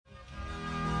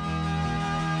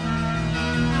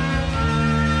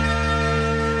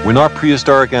When our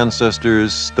prehistoric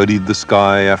ancestors studied the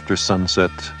sky after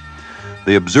sunset,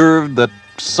 they observed that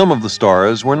some of the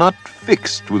stars were not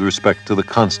fixed with respect to the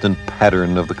constant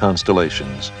pattern of the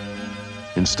constellations.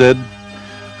 Instead,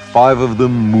 5 of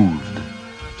them moved,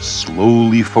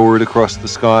 slowly forward across the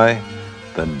sky,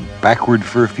 then backward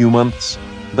for a few months,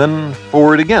 then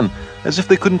forward again, as if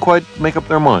they couldn't quite make up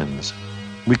their minds.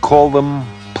 We call them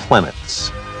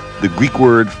planets, the Greek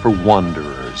word for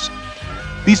wanderers.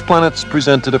 These planets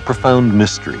presented a profound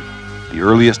mystery. The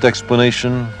earliest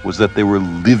explanation was that they were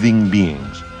living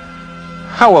beings.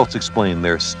 How else explain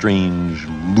their strange,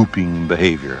 looping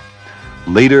behavior?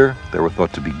 Later, they were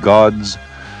thought to be gods,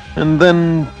 and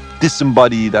then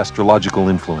disembodied astrological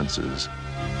influences.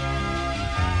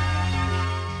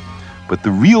 But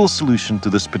the real solution to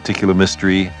this particular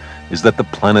mystery is that the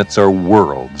planets are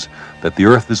worlds, that the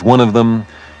Earth is one of them,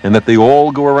 and that they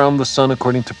all go around the sun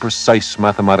according to precise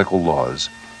mathematical laws.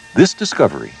 This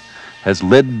discovery has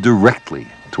led directly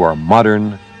to our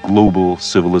modern global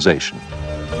civilization.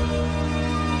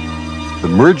 The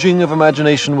merging of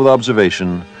imagination with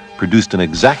observation produced an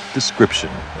exact description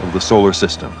of the solar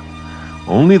system.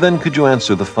 Only then could you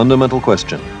answer the fundamental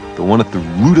question, the one at the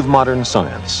root of modern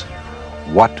science: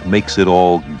 what makes it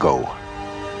all go?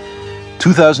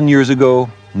 2,000 years ago,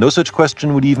 no such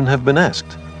question would even have been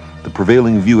asked. The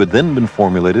prevailing view had then been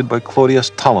formulated by Claudius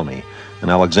Ptolemy,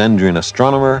 an Alexandrian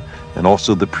astronomer and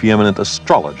also the preeminent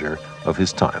astrologer of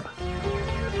his time.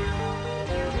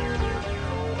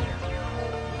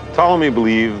 Ptolemy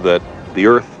believed that the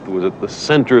Earth was at the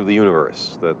center of the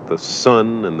universe, that the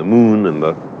sun and the moon and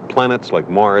the planets like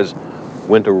Mars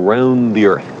went around the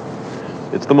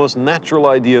Earth. It's the most natural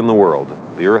idea in the world.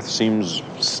 The Earth seems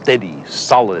steady,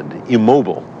 solid,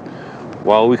 immobile,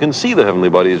 while we can see the heavenly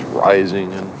bodies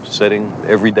rising and setting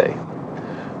every day.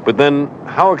 But then,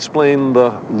 how explain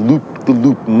the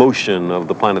loop-the-loop motion of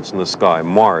the planets in the sky,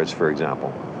 Mars, for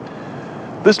example?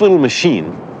 This little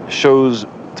machine shows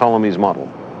Ptolemy's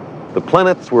model. The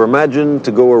planets were imagined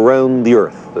to go around the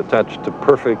Earth, attached to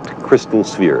perfect crystal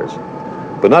spheres,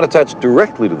 but not attached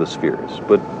directly to the spheres,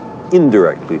 but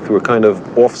indirectly through a kind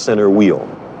of off-center wheel.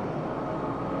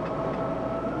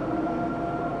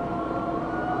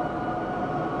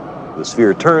 The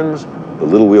sphere turns, the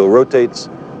little wheel rotates,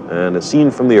 and as seen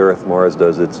from the Earth, Mars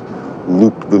does its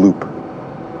loop-the-loop.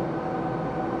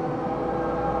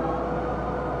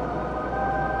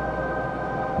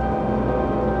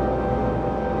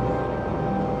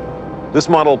 This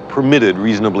model permitted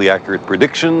reasonably accurate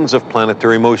predictions of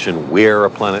planetary motion, where a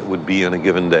planet would be on a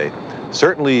given day.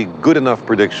 Certainly good enough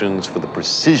predictions for the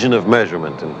precision of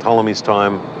measurement in Ptolemy's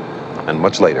time and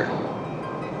much later.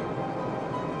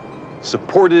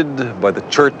 Supported by the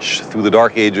Church through the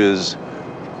Dark Ages,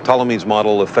 Ptolemy's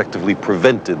model effectively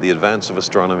prevented the advance of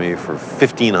astronomy for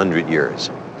 1,500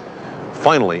 years.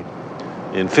 Finally,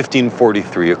 in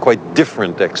 1543, a quite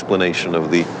different explanation of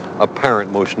the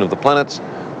apparent motion of the planets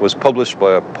was published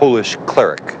by a Polish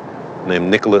cleric named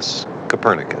Nicholas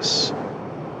Copernicus.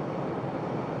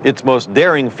 Its most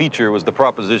daring feature was the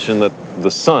proposition that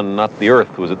the sun, not the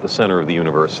Earth, was at the center of the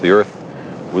universe. The Earth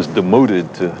was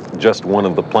demoted to just one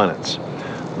of the planets.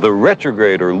 The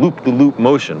retrograde or loop-the-loop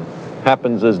motion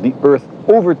happens as the Earth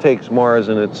overtakes Mars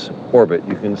in its orbit.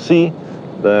 You can see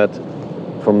that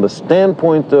from the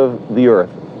standpoint of the Earth,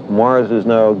 Mars is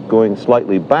now going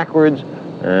slightly backwards,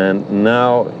 and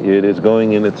now it is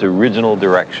going in its original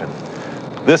direction.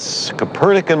 This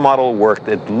Copernican model worked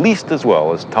at least as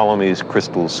well as Ptolemy's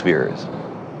crystal spheres.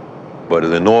 But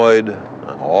it annoyed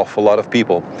an awful lot of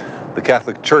people. The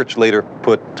Catholic Church later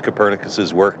put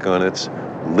Copernicus's work on its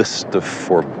list of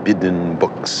forbidden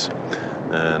books.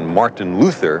 And Martin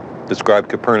Luther described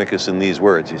Copernicus in these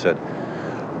words. He said,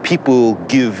 "People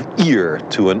give ear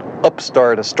to an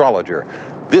upstart astrologer.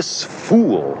 This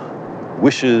fool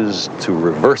wishes to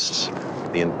reverse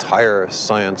the entire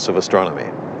science of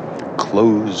astronomy."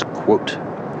 Close quote.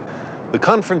 The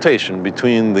confrontation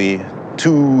between the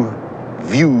two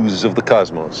views of the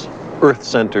cosmos,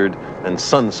 Earth-centered and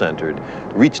sun-centered,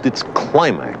 reached its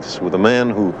climax with a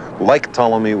man who, like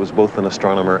Ptolemy, was both an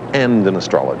astronomer and an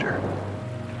astrologer.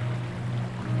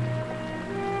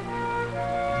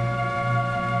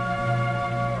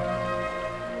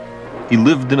 He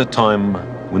lived in a time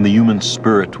when the human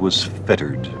spirit was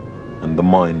fettered and the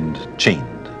mind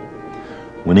chained,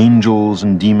 when angels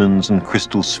and demons and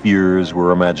crystal spheres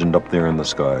were imagined up there in the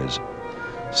skies.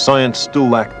 Science still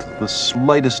lacked the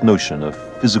slightest notion of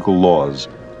physical laws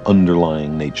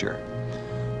underlying nature.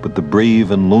 But the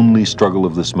brave and lonely struggle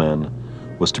of this man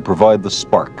was to provide the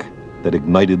spark that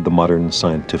ignited the modern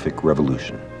scientific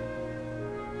revolution.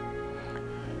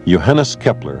 Johannes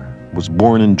Kepler was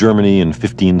born in Germany in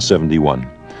 1571.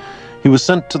 He was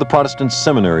sent to the Protestant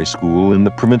seminary school in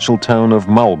the provincial town of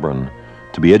Maulbronn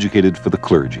to be educated for the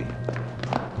clergy.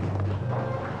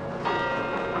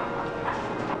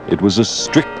 It was a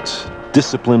strict,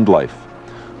 disciplined life,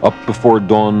 up before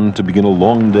dawn to begin a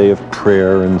long day of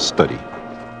prayer and study.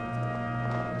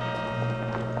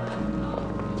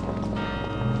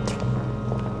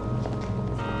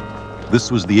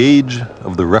 This was the age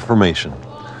of the Reformation.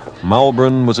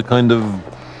 Maulbronn was a kind of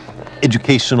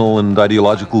educational and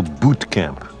ideological boot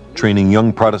camp, training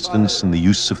young Protestants in the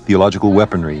use of theological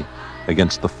weaponry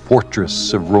against the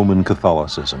fortress of Roman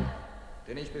Catholicism.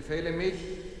 Denn ich befehle mich,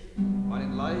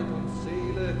 meinen Leib und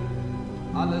Seele,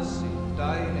 alles in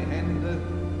deine Hände.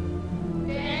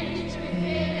 Denn ich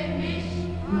befehle mich,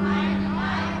 mein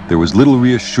Leib. There was little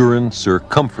reassurance or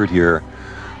comfort here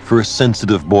for a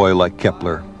sensitive boy like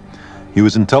Kepler. He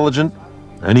was intelligent,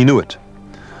 and he knew it.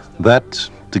 That,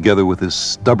 together with his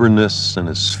stubbornness and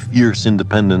his fierce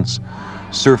independence,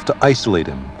 served to isolate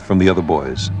him from the other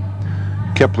boys.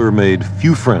 Kepler made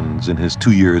few friends in his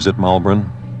 2 years at Maulbronn.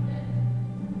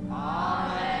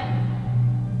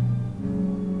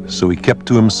 So he kept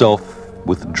to himself,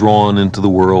 withdrawn into the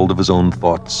world of his own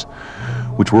thoughts,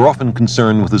 which were often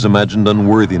concerned with his imagined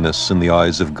unworthiness in the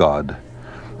eyes of God.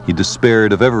 He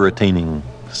despaired of ever attaining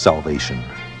salvation.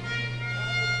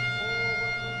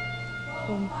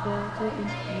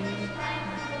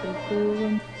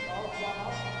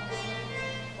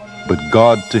 But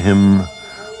God to him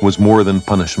was more than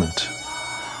punishment.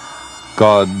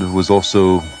 God was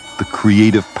also the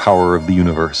creative power of the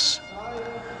universe.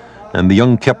 And the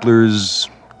young Kepler's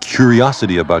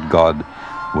curiosity about God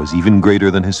was even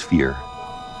greater than his fear.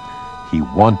 He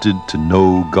wanted to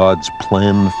know God's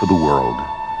plan for the world.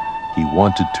 He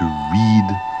wanted to read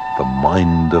the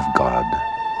mind of God.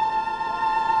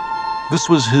 This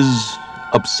was his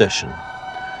obsession.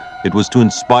 It was to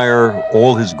inspire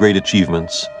all his great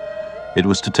achievements. It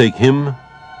was to take him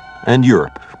and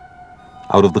Europe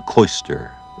out of the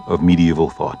cloister of medieval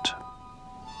thought.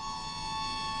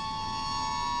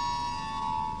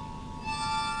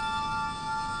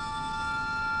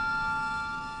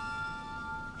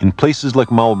 In places like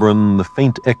Maulbronn, the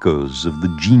faint echoes of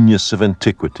the genius of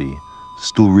antiquity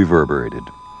still reverberated.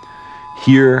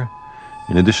 Here,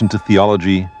 in addition to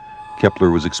theology,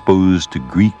 Kepler was exposed to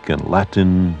Greek and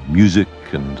Latin, music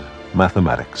and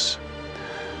mathematics.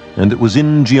 And it was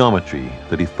in geometry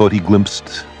that he thought he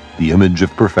glimpsed the image of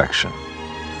perfection.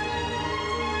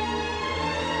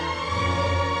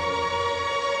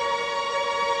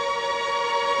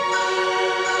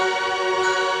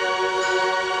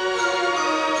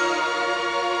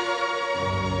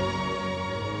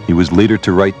 He was later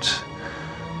to write,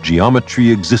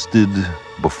 "Geometry existed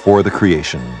before the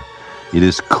creation. It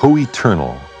is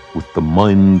co-eternal with the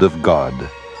mind of God.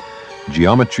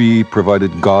 Geometry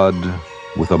provided God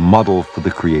with a model for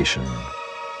the creation.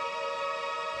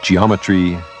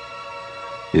 Geometry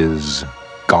is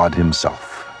God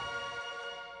himself."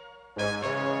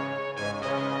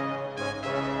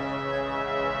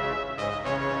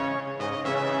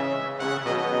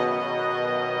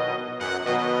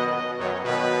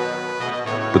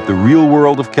 But the real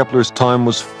world of Kepler's time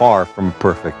was far from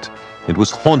perfect. It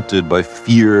was haunted by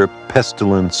fear,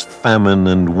 pestilence, famine,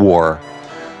 and war.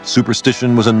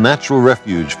 Superstition was a natural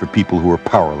refuge for people who were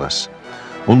powerless.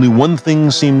 Only one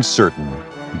thing seemed certain: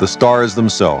 the stars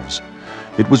themselves.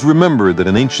 It was remembered that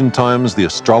in ancient times the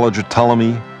astrologer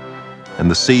Ptolemy and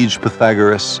the sage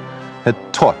Pythagoras had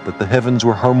taught that the heavens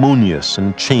were harmonious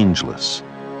and changeless.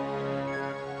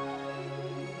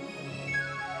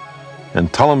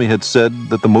 And Ptolemy had said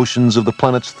that the motions of the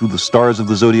planets through the stars of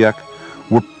the zodiac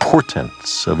were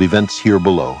portents of events here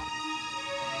below.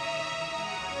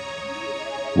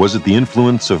 Was it the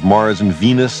influence of Mars and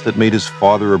Venus that made his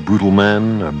father a brutal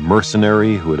man, a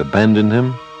mercenary who had abandoned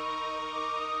him?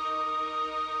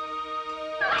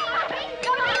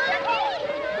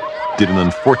 Did an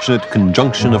unfortunate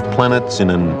conjunction of planets in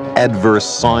an adverse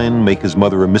sign make his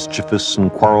mother a mischievous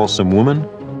and quarrelsome woman?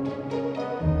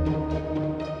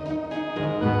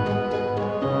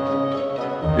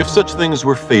 If such things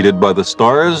were fated by the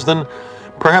stars, then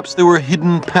perhaps there were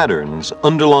hidden patterns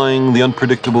underlying the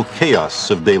unpredictable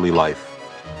chaos of daily life.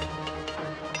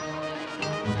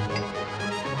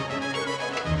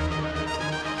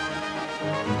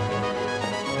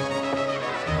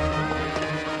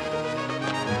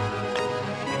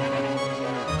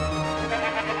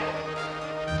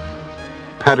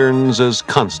 Patterns as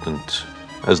constant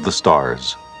as the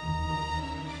stars.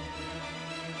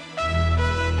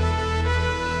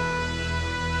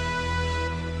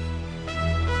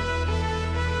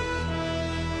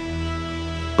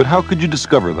 But how could you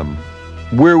discover them?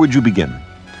 Where would you begin?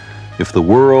 If the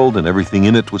world and everything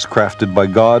in it was crafted by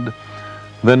God,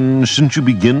 then shouldn't you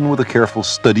begin with a careful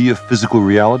study of physical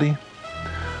reality?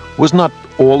 Was not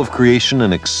all of creation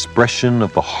an expression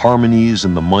of the harmonies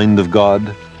in the mind of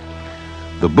God?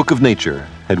 The book of nature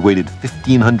had waited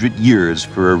 1,500 years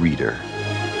for a reader.